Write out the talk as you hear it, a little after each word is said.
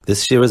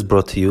This year is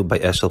brought to you by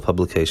Eshel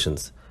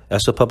Publications.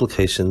 Eshel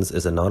Publications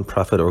is a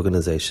non-profit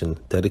organization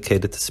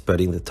dedicated to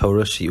spreading the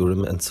Torah,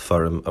 Shiurim, and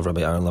Sefarim of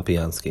Rabbi Aaron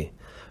Lapiansky.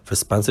 For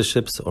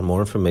sponsorships or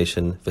more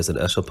information, visit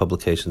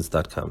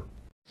eshelpublications.com.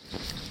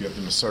 You have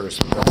the Masorah,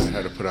 so I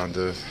had to put on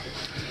the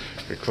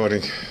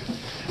recording.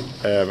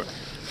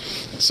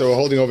 So we're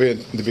holding over here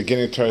at the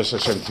beginning of Toras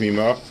Hashem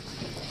Temimah.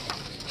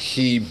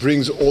 He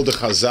brings all the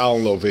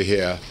Chazal over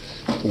here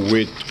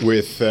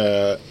with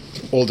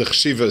all the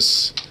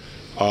chshivas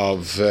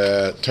of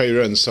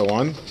Torah and so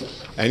on,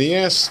 and he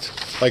asked,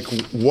 like,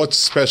 what's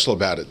special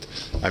about it?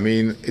 I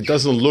mean, it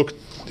doesn't look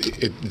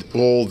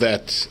all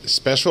that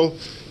special.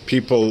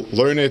 People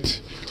learn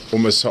it,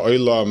 Umas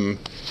Ha'olam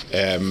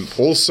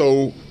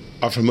also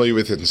are familiar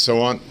with it, and so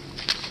on.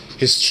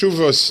 His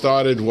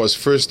tshuva was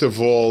first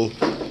of all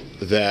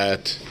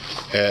that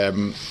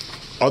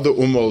other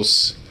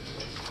umos,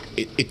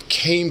 it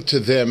came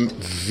to them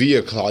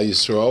via Klal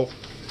Yisrael,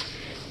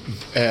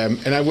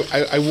 and I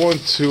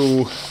want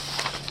to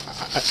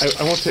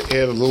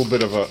add a little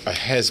bit of a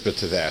hezbollah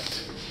to that.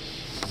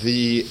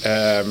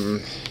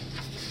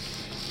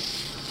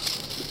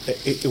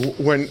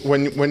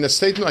 When a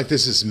statement like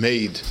this is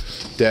made,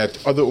 that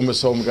other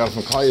umos got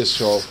from Klal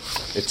Yisrael,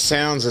 it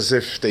sounds as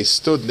if they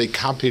stood, they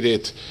copied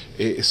it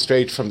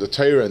straight from the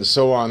Torah and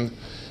so on.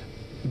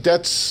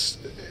 It's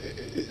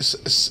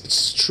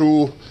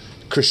true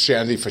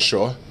Christianity for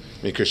sure.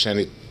 I mean,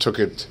 Christianity took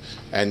it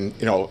and,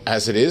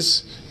 as it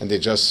is, and they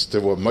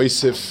were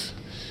moisif,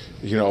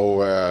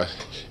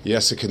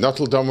 yes,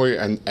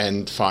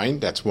 and fine,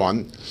 that's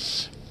one.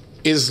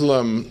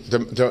 Islam,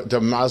 the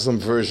Muslim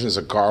version is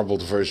a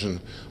garbled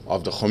version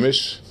of the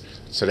Chumash,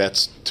 so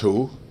that's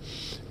two.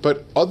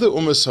 But other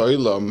Umas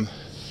Ha'olam,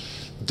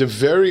 the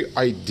very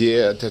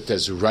idea that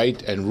there's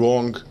right and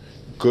wrong,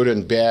 good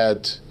and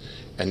bad,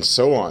 and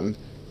so on,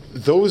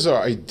 those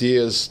are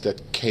ideas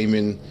that came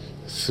in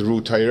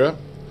through Torah.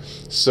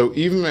 So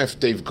even if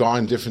they've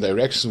gone different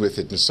directions with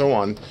it and so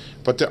on,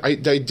 but the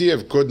idea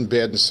of good and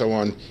bad and so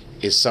on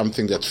is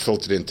something that's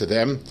filtered into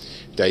them.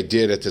 The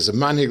idea that there's a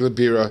manhig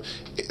l'bira,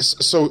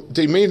 so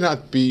they may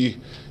not be,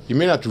 you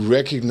may not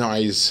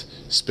recognize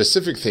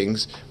specific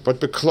things, but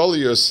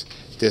beklolius,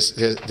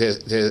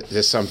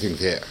 there's something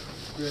there.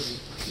 Really?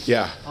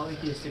 Yeah.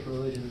 Polytheistic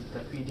religions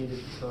that predated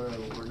the Torah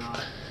didn't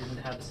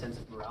have a sense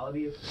of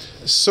morality.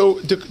 So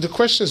the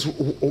question is,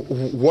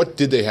 what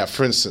did they have?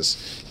 For instance,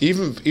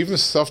 even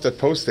stuff that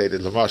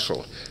post-dated,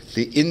 Lavashal,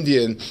 the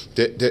Indian,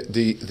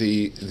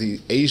 the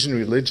Asian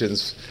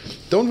religions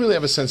don't really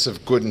have a sense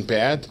of good and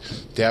bad.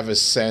 They have a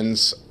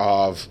sense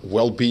of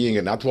well-being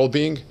and not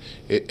well-being.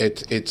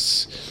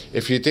 It's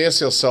if you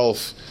ask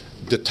yourself,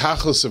 the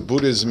tachlis of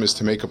Buddhism is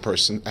to make a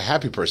person a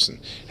happy person.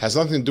 It has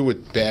nothing to do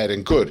with bad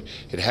and good.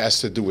 It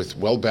has to do with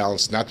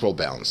well-balanced, not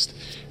well-balanced.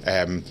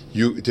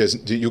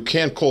 You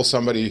can't call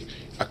somebody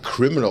a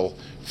criminal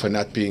for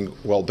not being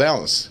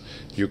well-balanced.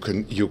 You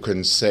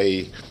can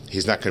say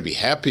he's not going to be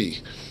happy,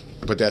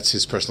 but that's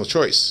his personal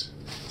choice.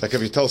 Like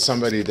if you tell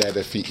somebody that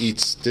if he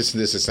eats this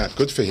and this, it's not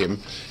good for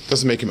him, it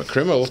doesn't make him a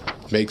criminal.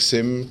 It makes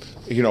him,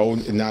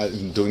 not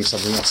doing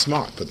something not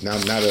smart, but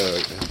not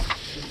a...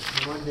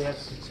 Why do they have,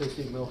 so to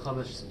speak,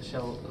 Melchamash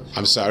Shel?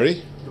 I'm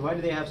sorry? Why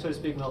do they have, so to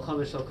speak,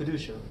 Melchamash Shel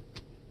Kedusha?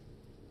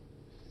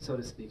 So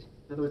to speak.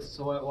 In other words,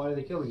 so why are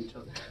they killing each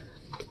other?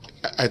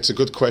 It's a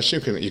good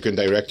question. You can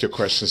direct your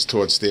questions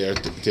towards their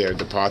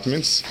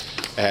departments,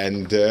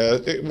 and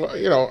it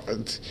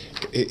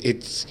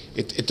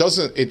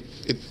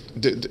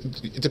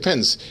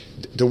depends.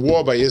 The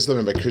war by Islam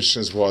and by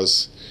Christians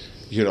was,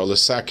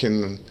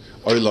 Lesakin,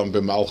 Oilam,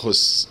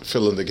 B'Malchus,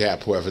 fill in the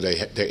gap, whoever they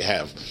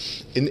have.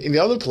 In the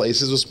other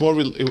places, it was more.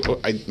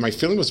 My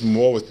feeling was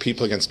more with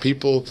people against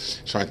people,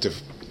 trying to,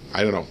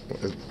 I don't know.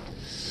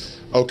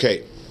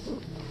 Okay,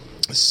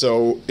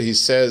 so he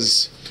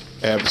says.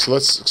 So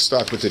let's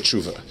start with the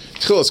tshuva.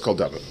 Tchilas kol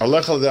davar.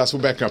 Alech al das.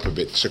 We'll back up a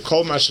bit.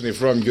 Shekol mashen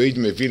ivram yoid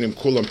mevinim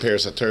kulam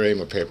peres haTorah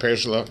or per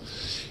pershla.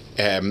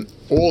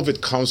 All of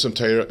it comes from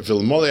Torah.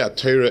 Vilmole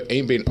haTorah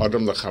ein bein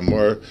adam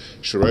lechamor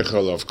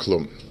sheroichel of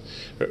klum.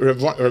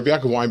 Rabbi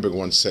Yaakov Weinberg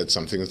once said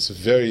something. It's a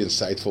very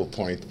insightful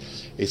point.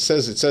 It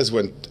says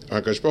when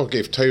HaKadosh Baruch Hu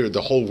gave Torah,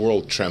 the whole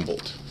world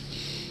trembled.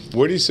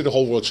 Where do you see the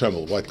whole world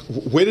tremble?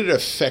 Where did it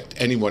affect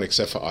anyone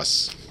except for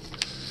us?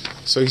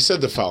 So he said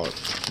the following.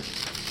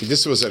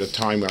 This was at a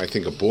time when I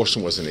think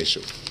abortion was an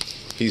issue.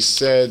 He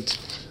said,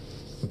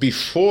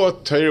 before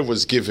Torah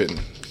was given,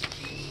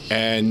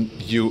 and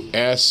you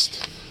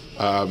asked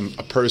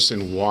a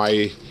person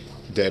why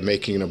they're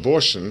making an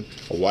abortion,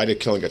 or why they're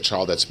killing a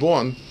child that's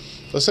born,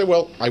 they'll say,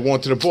 well, I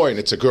wanted a boy and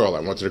it's a girl.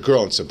 I wanted a girl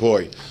and it's a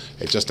boy.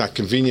 It's just not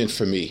convenient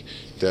for me.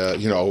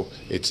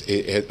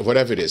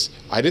 Whatever it is.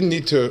 I didn't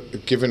need to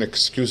give an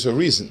excuse or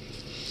reason.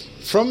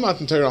 From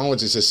Matan Torah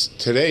onwards, he says,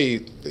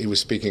 today, he was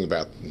speaking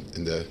about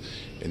in the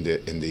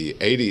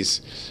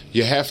 80s,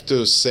 you have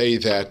to say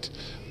that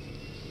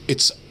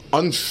it's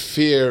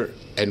unfair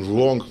and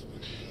wrong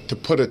to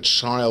put a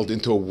child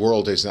into a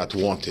world that is not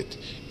wanted.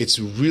 It's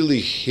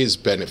really his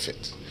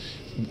benefit.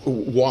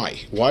 why?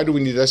 Why do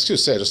we need that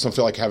excuse? Say, I just don't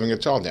feel like having a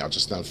child now.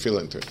 Just not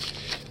feeling to it.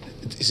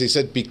 He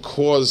said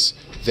because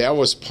that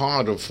was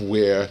part of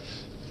where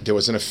there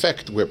was an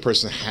effect where a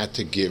person had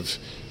to give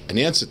an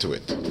answer to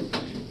it.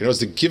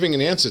 The giving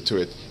an answer to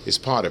it is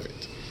part of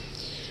it.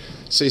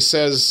 So he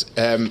says,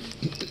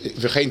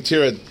 "V'chein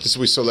tira." This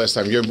we saw last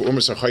time.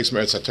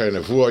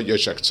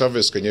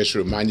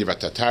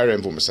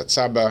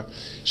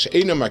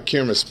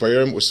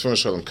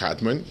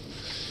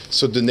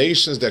 So the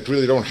nations that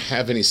really don't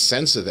have any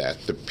sense of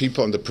that, the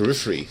people on the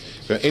periphery,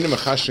 but they don't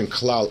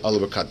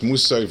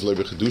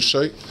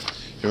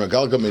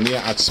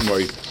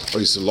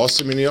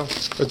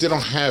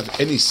have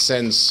any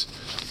sense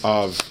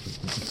of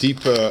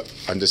deeper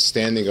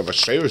understanding of a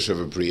shayrish of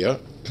a bria.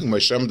 So,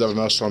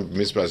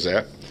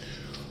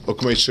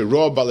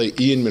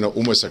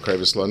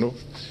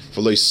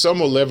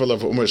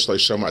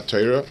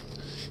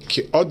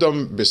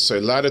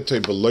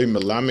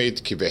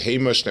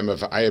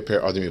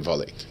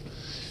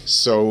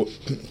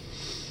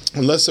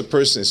 unless a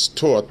person is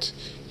taught,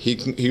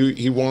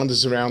 he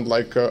wanders around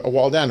like a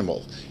wild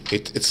animal.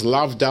 It's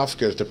lav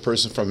dafka that the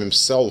person from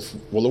himself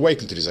will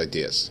awaken to these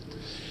ideas.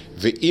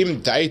 And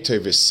even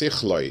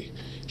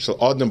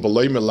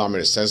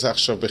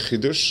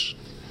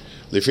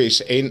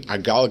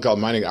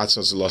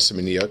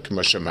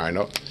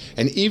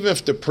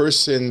if the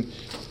person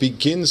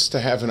begins to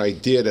have an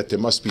idea that there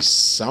must be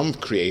some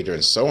creator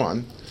and so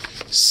on,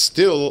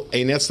 still,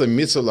 this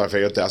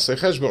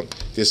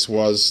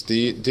was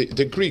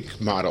the Greek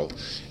model.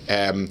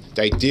 The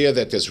idea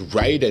that there's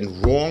right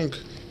and wrong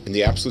in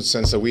the absolute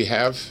sense that we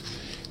have.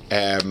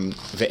 The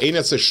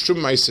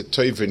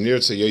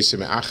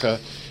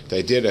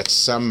idea that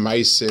some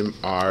maisim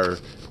are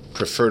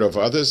preferred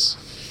over others.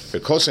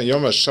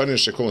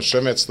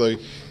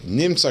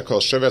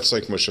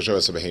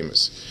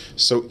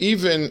 So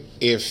even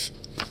if,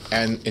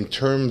 and in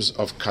terms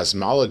of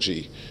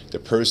cosmology, the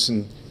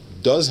person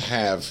does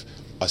have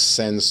a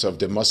sense of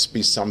there must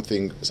be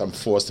something, some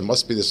force, there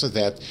must be this or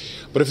that,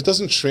 but if it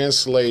doesn't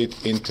translate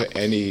into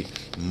any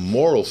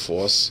moral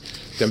force,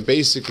 then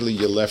basically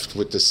you're left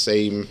with the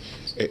same,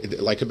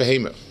 like a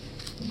behemoth.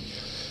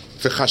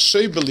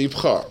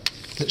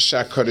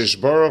 Sha'Kadosh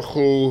Baruch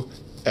Hu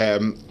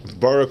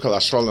Baruch al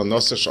Ashval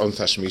Nosesh on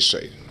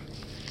Tashmishay.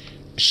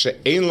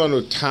 She'ein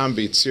lanu tam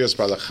b'yitziras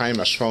balachayim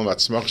Ashval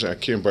v'atzmach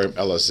she'akirim barim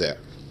elazeh.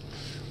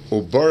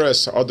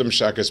 U'boras Adam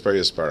Shakas Bar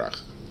Yisbarach.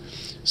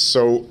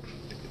 So,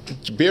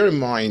 bear in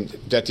mind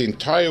that the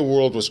entire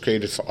world was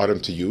created for Adam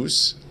to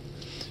use,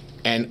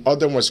 and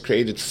Adam was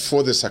created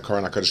for this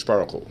Hakaron HaKadosh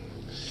Baruch Hu.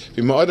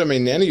 V'ma Adam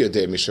einenu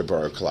yodei misha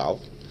baruch klal.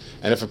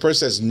 And if a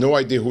person has no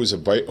idea who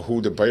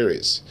the buyer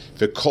is,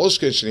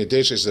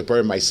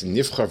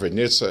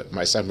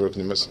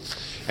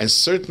 and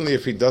certainly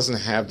if he doesn't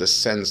have the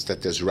sense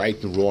that there's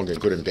right and wrong and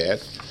good and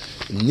bad,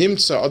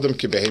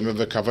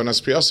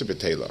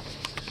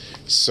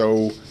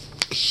 so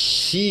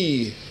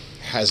he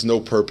has no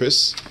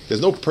purpose.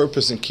 There's no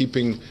purpose in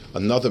keeping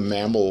another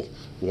mammal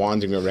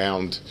wandering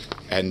around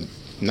and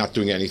not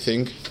doing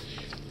anything.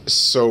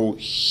 So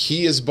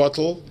he is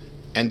bottle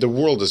and the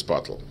world is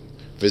bottle.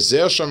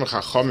 V'zer sham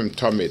chachamim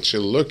tamid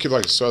sheloki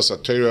like soas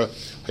atera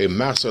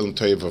haymasel and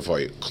toyev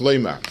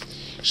kloima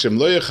shem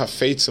lo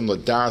yechafetzim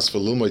ladas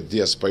v'lumod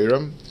dias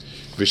bayram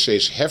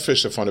v'sheish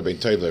hefresh afon ben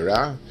toyev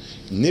lera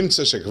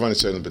nimtza shekvan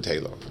yisrael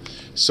betelo.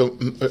 So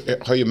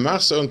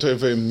haymasel and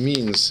toyev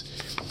means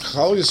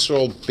Chal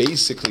Yisrael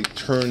basically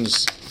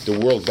turns the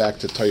world back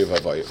to toyev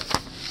avoy.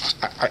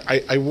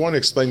 I want to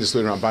explain this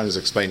later. Ramban is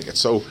explaining it.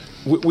 So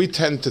we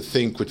tend to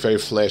think with very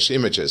flashy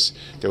images.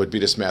 There would be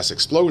this mass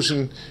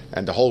explosion,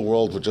 and the whole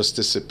world would just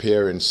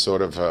disappear in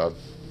sort of a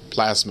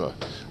plasma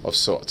of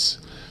sorts.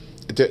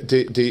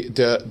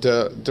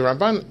 The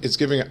Ramban is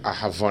giving a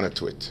havana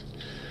to it.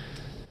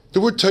 The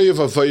word toyev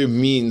avoyu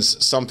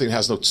means something that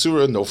has no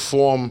tzura, no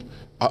form,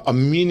 a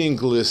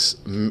meaningless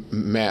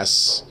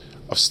mass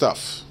of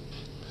stuff.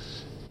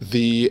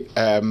 The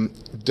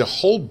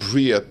whole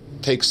bria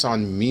takes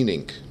on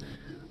meaning.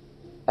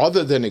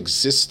 Other than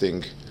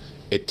existing,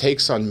 it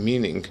takes on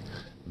meaning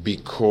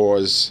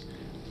because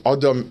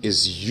Adam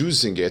is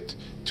using it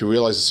to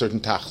realize a certain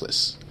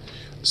tachlis.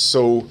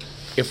 So,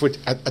 if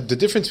the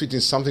difference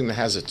between something that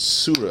has a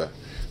tsura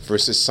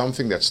versus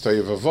something that's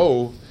toyev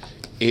avo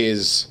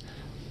is,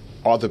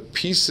 are the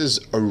pieces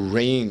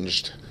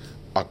arranged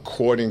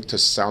according to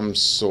some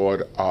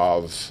sort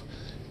of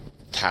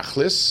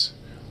tachlis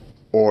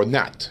or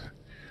not?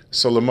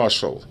 So,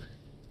 l'mashal,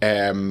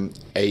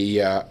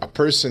 a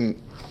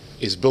person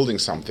is building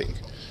something.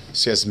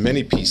 So he has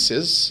many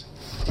pieces,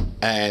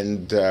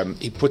 and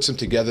he puts them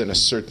together in a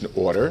certain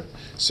order.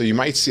 So you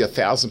might see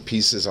 1,000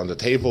 pieces on the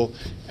table,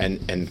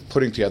 and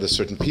putting together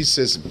certain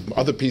pieces,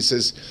 other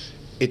pieces.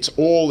 It's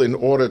all in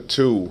order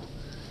to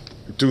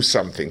do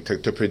something,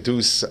 to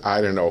produce,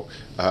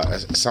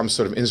 some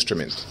sort of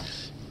instrument.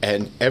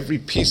 And every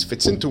piece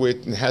fits into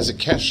it and has a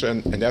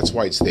kesha, and that's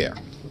why it's there.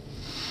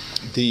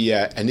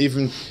 And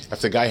even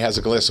if the guy has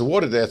a glass of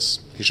water,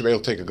 he should be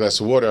able to take a glass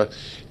of water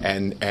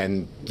and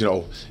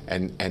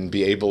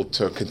be able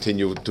to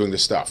continue doing the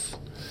stuff.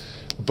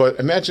 But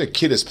imagine a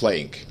kid is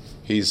playing.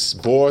 He's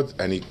bored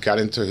and he got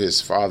into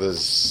his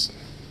father's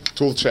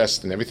tool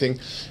chest and everything,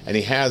 and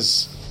he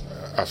has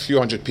a few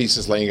hundred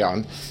pieces laying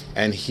on,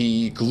 and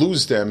he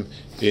glues them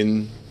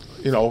in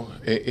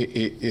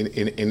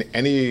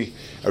any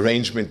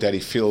arrangement that he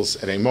feels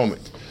at a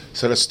moment.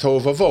 So that's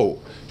tov avo,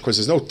 because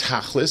there's no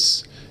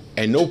tachlis,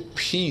 and no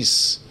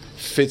piece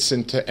fits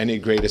into any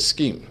greater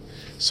scheme.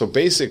 So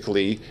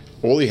basically,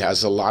 all he has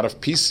is a lot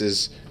of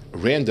pieces,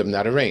 random,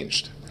 not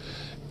arranged.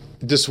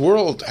 This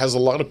world has a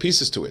lot of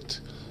pieces to it.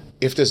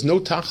 If there's no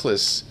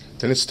tachlis,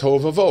 then it's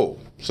tov avo.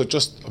 So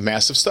just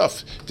massive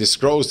stuff. This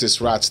grows,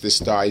 this rots, this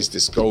dies,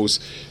 this goes.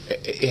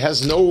 It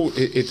has no.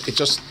 It's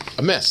just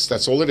a mess.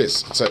 That's all it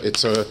is.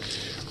 It's a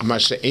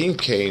masha'ein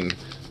kain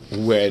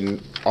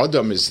when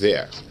Adam is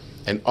there,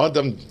 and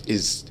Adam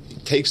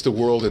takes the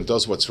world and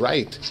does what's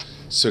right.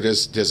 So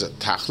there's a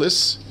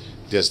tachlis,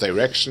 there's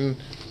direction,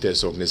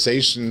 there's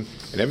organization,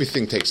 and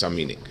everything takes on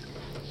meaning.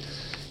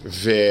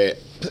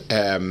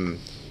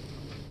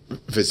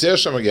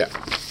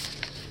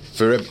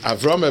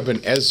 Avram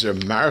ben Ezra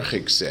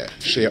marchik zeh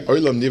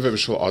she'olam niver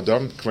b'shul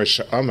Adam k'may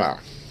she'amar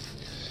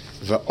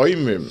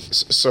v'oimim.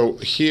 So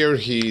here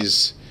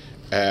he's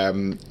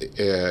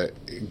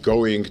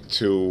going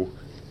to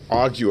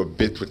argue a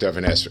bit with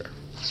Even Ezra.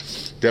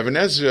 Even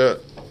Ezra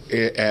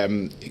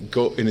in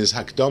his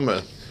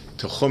Hakdama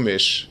to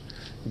Chumash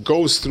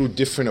goes through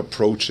different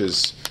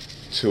approaches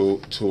to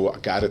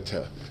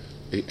Agadata,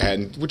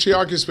 and which he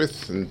argues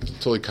with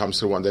until he comes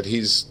to one that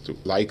he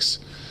likes.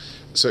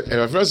 So he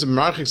doesn't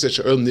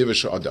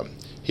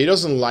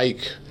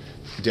like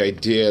the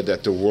idea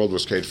that the world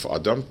was created for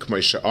Adam. So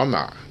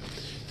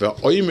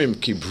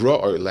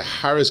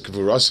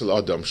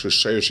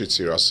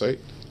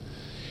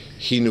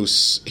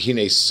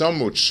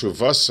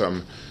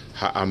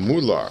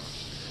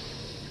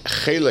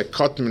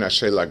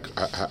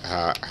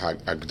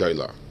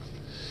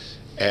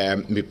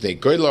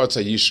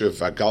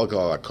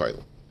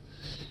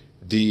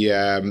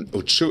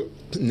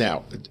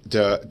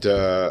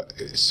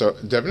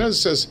Even Ezra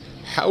says,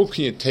 how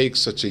can you take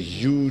such a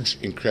huge,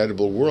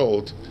 incredible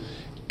world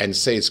and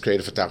say it's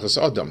created for Tachlis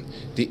Adam?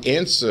 The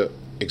answer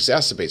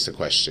exacerbates the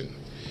question.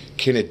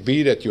 Can it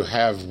be that you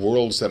have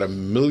worlds that are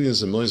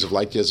millions and millions of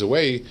light years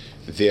away,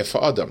 there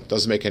for Adam?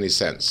 Doesn't make any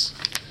sense.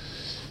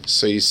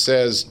 So he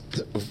says,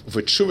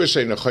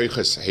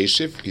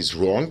 he's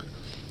wrong.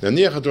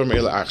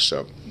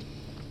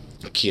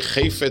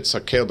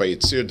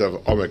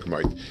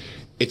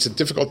 It's a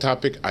difficult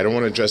topic. I don't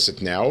want to address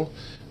it now,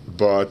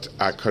 but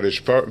why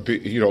HaKadosh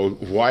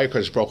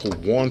Baruch Hu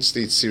wants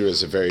the Yitzir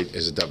is a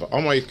davar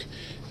amoik,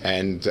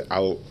 and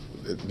I'll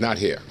not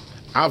here.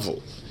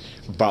 Avol,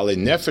 Baalei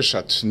Nefesh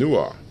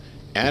HaTnua,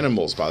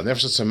 animals, Baalei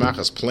Nefesh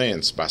HaTzamachas,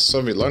 plants,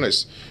 Basavi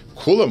Lonis,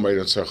 Kulam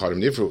Reidon Tzarchadim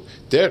Nivru,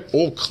 they're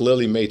all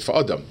clearly made for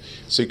Adam.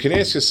 So you can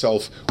ask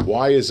yourself,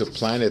 why is a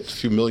planet a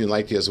few million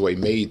light years away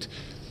made?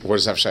 What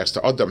does that have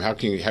to Adam? How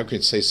can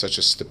you say such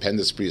a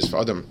stupendous breeze for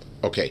Adam?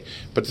 Okay,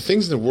 but the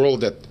things in the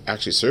world that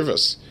actually serve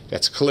us,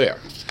 that's clear.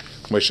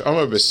 Moshe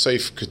Amar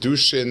b'seif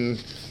kedushin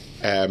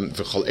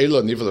v'chol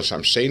elo nivel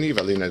Hashem sheni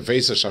v'alina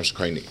v'eis Hashem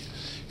shkoini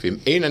v'im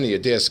ein ani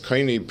yadeas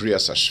koini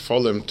brias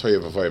hashfolim toya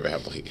v'voy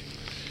v'hevlahi.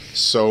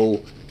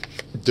 So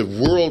the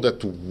world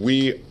that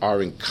we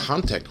are in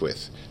contact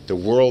with, the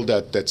world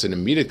that's in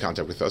immediate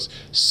contact with us,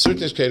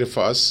 certainly is created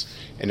for us,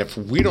 and if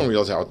we don't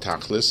realize our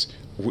tachlis,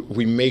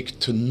 we make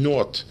to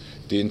naught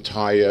the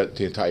entire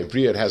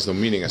bria. It has no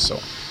meaning as so.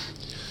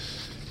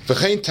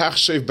 V'chein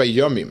tachshev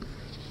bayomim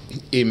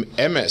im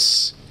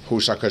emes hu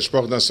shakadosh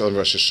baruch hu nasa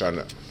Rosh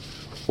Hashanah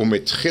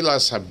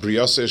u'mitchilas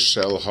habriose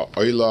shel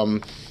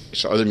ha'olam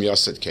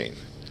yosed kain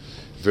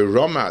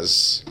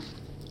v'romaz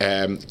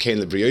kain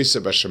lebriose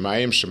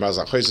b'shamayim shemaz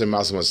achoyze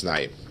maz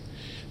maznayim.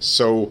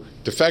 So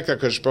the fact that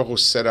Kadosh Baruch Hu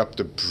set up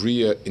the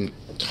bria in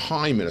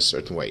time in a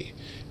certain way,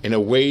 in a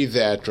way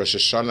that Rosh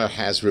Hashanah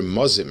has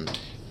remozim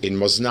in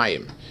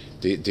Moznayim,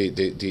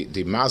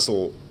 the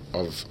mazel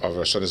of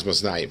Rosh Hashanah is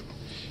Moznayim,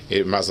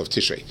 mazel of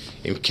Tishrei.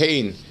 Im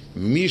kain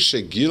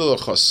mishe gil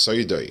lecha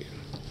soidoi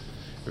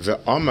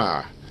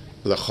ve'amar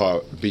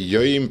lecha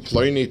biyoyim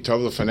ploini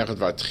tov lefanechet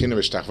v'atchina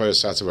v'shtachva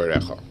yosatza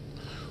v'recha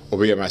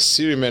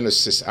u'b'yamasiri menu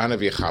sis'ana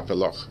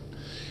v'yichapeloch.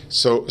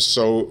 So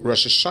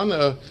Rosh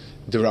Hashanah,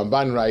 the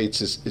Ramban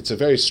writes, it's a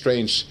very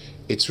strange.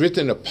 It's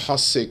written a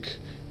pasuk,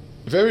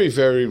 very,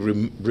 very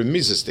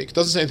remizistic. It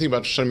doesn't say anything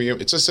about Rosh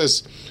Hashanah. It just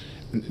says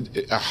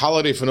a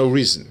holiday for no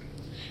reason,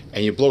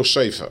 and you blow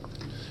shofar.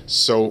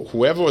 So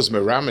whoever was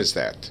meram is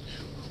that.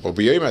 Or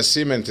b'yoyim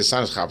asimen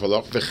tisanas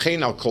chapaloch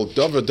v'chein al kol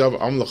dov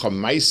amlocha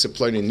ma'ase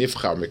ploni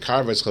nifcha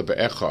mekarvetz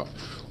be'echa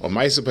or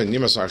ma'ase ploni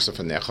nimas arsa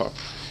fanecha.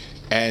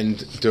 And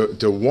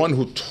the one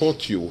who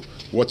taught you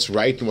what's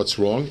right and what's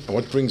wrong, and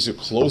what brings you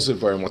closer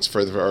to and what's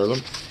further to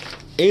Erlam,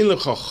 ein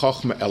lecha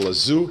chachma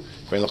elazu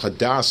ve'en lecha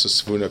das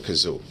svuna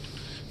kazu.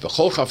 The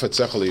whole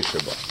chafetzecha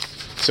liyishba.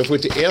 So if we're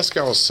to ask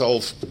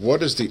ourselves,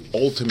 what is the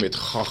ultimate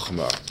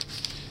chachma,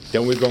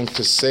 then we're going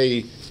to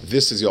say,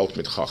 this is the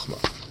ultimate chachma.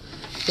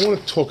 I want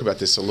to talk about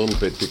this a little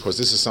bit because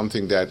this is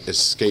something that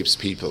escapes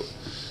people.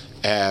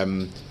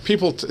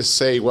 People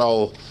say,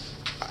 well,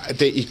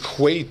 they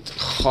equate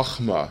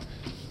chachma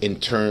in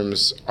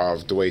terms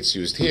of the way it's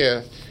used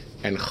here,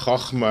 and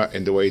chachma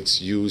in the way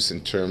it's used in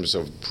terms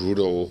of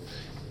brutal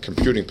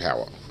computing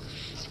power.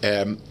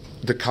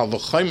 The Kal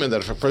V'chomer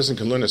that if a person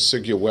can learn a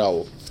sugya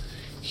well,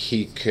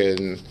 he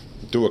can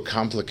do a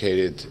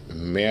complicated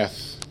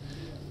math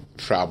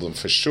problem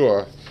for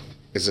sure,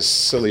 is a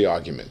silly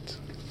argument.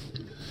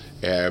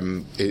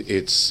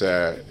 It's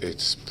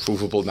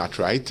provable not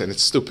right, and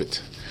it's stupid.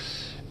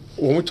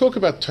 When we talk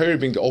about Torah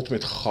being the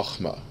ultimate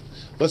chachma,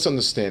 let's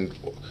understand,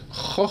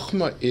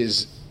 chachma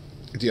is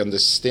the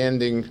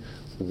understanding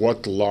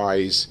what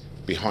lies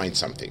behind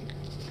something.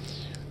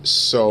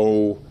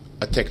 So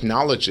a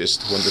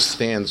technologist who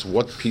understands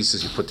what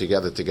pieces you put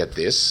together to get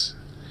this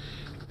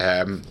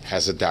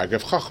has a darga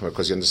of chachma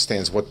because he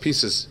understands what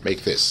pieces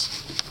make this.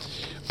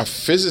 A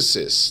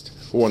physicist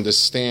who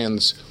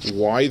understands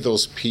why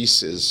those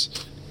pieces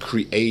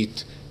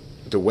create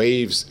the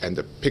waves and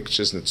the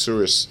pictures and the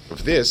tsuras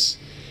of this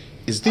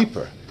is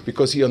deeper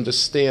because he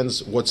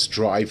understands what's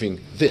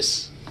driving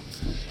this,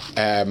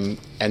 and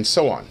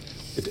so on.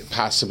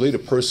 Possibly the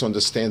person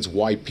understands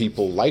why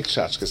people like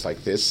tchotchkes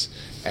like this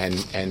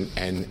and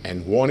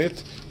want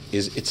it.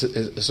 It's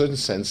a certain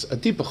sense a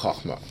deeper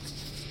chachma.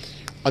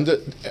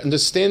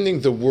 Understanding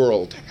the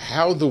world,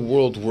 how the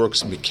world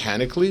works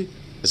mechanically,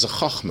 is a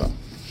chachma.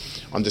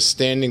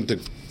 Understanding the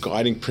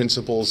guiding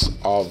principles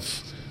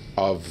of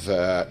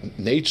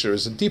nature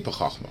is a deeper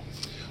chachma.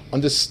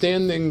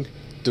 Understanding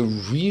the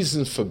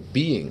reason for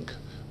being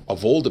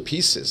of all the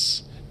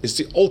pieces is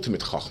the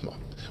ultimate chachma.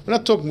 We're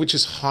not talking which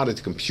is harder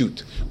to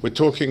compute. We're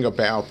talking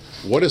about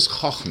what is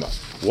chachma,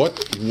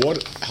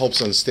 what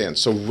helps understand.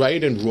 So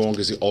right and wrong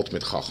is the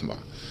ultimate chachma.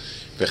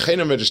 I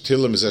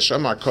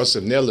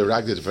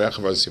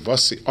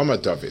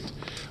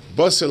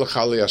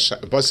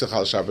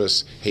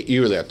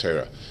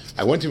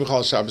went to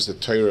Michal Shabbos, the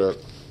Torah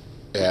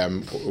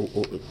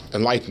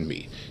enlightened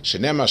me.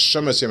 Shenema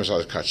Shemas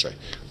Yemashal Kachay.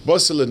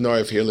 Bosel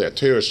Noyev Hele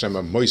Torah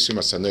Shenema Moisim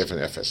Asanoyev and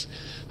Efes.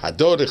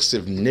 Hadorich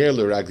Siv Ner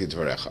L'Ragli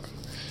Dvarecha.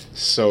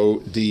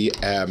 So the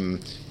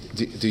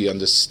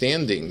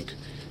understanding,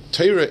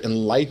 Torah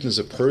enlightens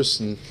a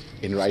person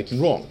in right and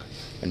wrong,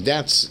 and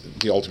that's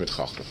the ultimate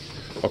chachma.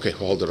 Okay,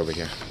 we'll hold it over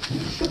here.